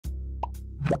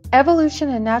Evolution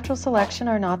and natural selection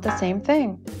are not the same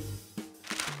thing.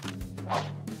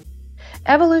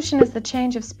 Evolution is the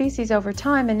change of species over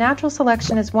time, and natural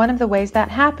selection is one of the ways that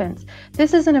happens.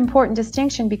 This is an important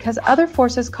distinction because other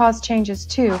forces cause changes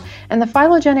too, and the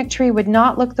phylogenetic tree would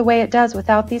not look the way it does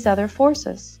without these other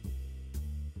forces.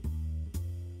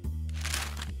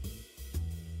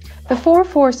 The four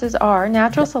forces are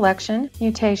natural selection,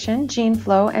 mutation, gene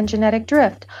flow, and genetic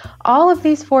drift. All of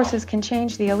these forces can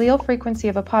change the allele frequency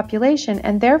of a population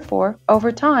and therefore,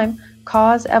 over time,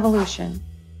 cause evolution.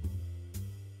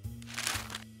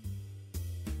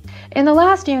 In the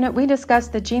last unit, we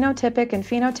discussed the genotypic and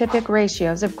phenotypic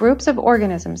ratios of groups of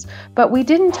organisms, but we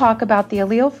didn't talk about the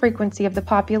allele frequency of the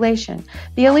population.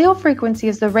 The allele frequency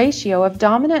is the ratio of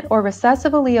dominant or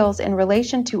recessive alleles in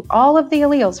relation to all of the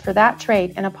alleles for that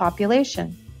trait in a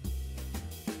population.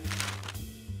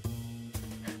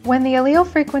 When the allele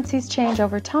frequencies change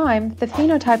over time, the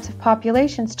phenotypes of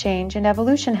populations change and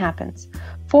evolution happens.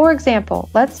 For example,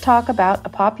 let's talk about a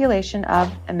population of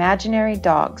imaginary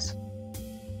dogs.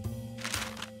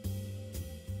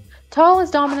 Tall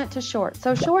is dominant to short,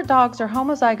 so short dogs are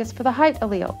homozygous for the height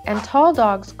allele, and tall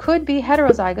dogs could be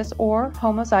heterozygous or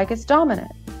homozygous dominant.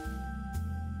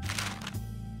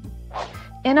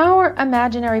 In our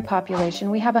imaginary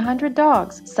population, we have 100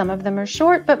 dogs. Some of them are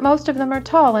short, but most of them are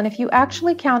tall, and if you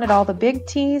actually counted all the big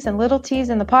T's and little t's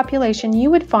in the population, you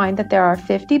would find that there are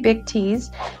 50 big T's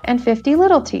and 50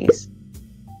 little t's.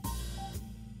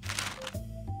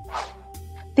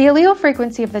 The allele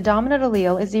frequency of the dominant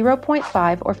allele is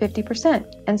 0.5 or 50%,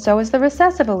 and so is the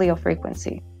recessive allele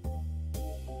frequency.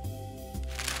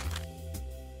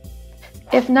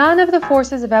 If none of the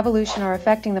forces of evolution are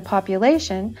affecting the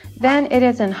population, then it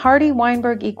is in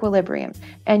Hardy-Weinberg equilibrium,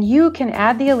 and you can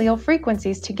add the allele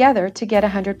frequencies together to get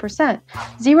 100%.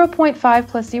 0.5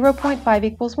 plus 0.5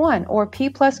 equals 1, or P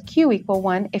plus Q equal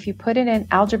 1 if you put it in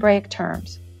algebraic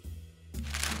terms.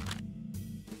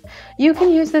 You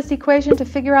can use this equation to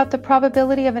figure out the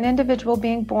probability of an individual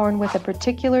being born with a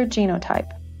particular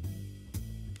genotype.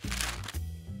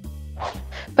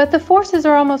 But the forces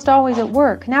are almost always at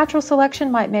work. Natural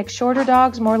selection might make shorter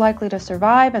dogs more likely to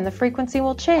survive, and the frequency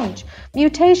will change.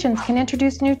 Mutations can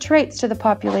introduce new traits to the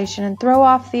population and throw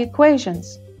off the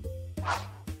equations.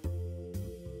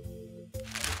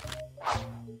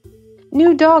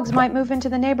 New dogs might move into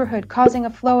the neighborhood, causing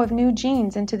a flow of new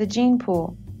genes into the gene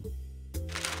pool.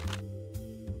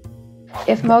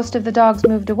 If most of the dogs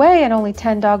moved away and only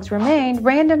 10 dogs remained,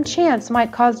 random chance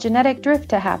might cause genetic drift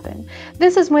to happen.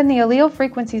 This is when the allele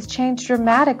frequencies change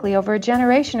dramatically over a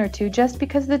generation or two just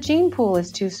because the gene pool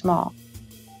is too small.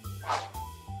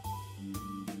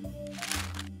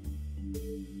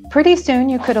 Pretty soon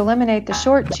you could eliminate the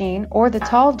short gene or the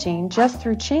tall gene just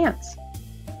through chance.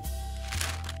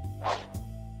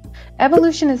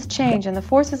 Evolution is change, and the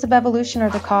forces of evolution are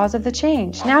the cause of the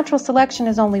change. Natural selection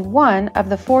is only one of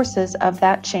the forces of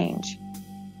that change.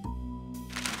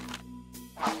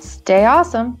 Stay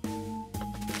awesome!